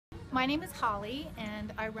My name is Holly,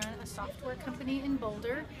 and I run a software company in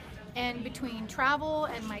Boulder. And between travel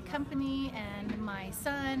and my company and my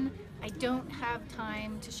son, I don't have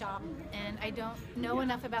time to shop, and I don't know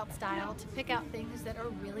enough about style to pick out things that are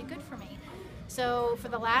really good for me. So for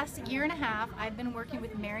the last year and a half, I've been working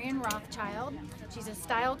with Marian Rothschild. She's a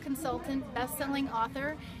style consultant, best-selling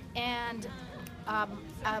author, and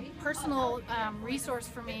a personal resource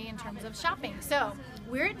for me in terms of shopping. So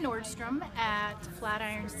we're at Nordstrom at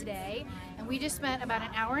Flatirons today, and we just spent about an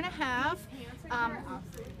hour and a half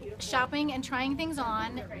shopping and trying things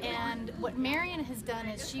on. And what Marian has done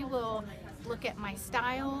is she will look at my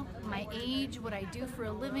style, my age, what I do for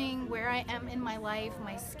a living, where I am in my life,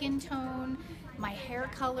 my skin tone, my hair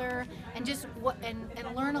color, and just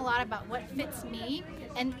and learn a lot about what fits me.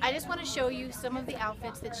 And I just want to show you some of the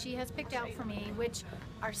outfits that she has picked out for me, which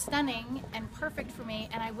are stunning and perfect for me,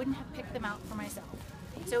 and I wouldn't have picked them out for myself.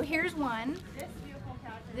 So here's one.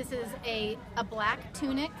 This is a black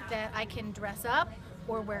tunic that I can dress up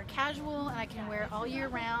or wear casual, and I can wear all year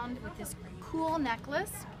round with this cool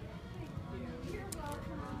necklace.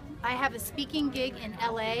 I have a speaking gig in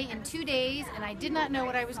LA in 2 days, and I did not know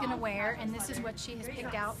what I was going to wear, and this is what she has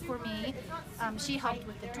picked out for me. She helped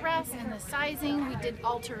with the dress and the sizing. We did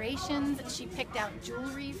alterations. She picked out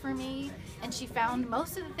jewelry for me, and she found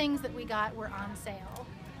most of the things that we got were on sale.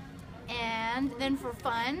 And then for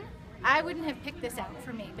fun, I wouldn't have picked this out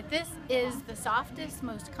for me, but this is the softest,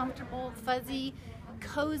 most comfortable, fuzzy,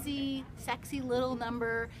 cozy, sexy little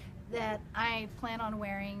number that I plan on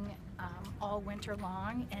wearing all winter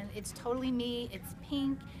long, and it's totally me. It's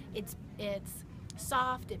pink, it's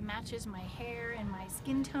soft, it matches my hair and my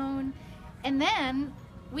skin tone. And then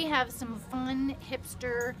we have some fun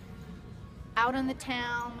hipster, out on the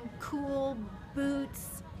town, cool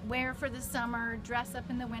boots, wear for the summer, dress up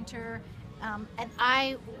in the winter, and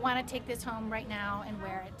I want to take this home right now and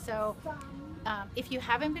wear it. So if you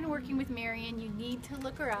haven't been working with Marian, you need to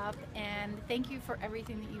look her up, and thank you for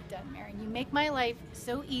everything that you've done, Marian. You make my life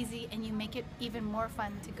so easy, and you make it even more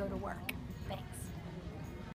fun to go to work. Thanks.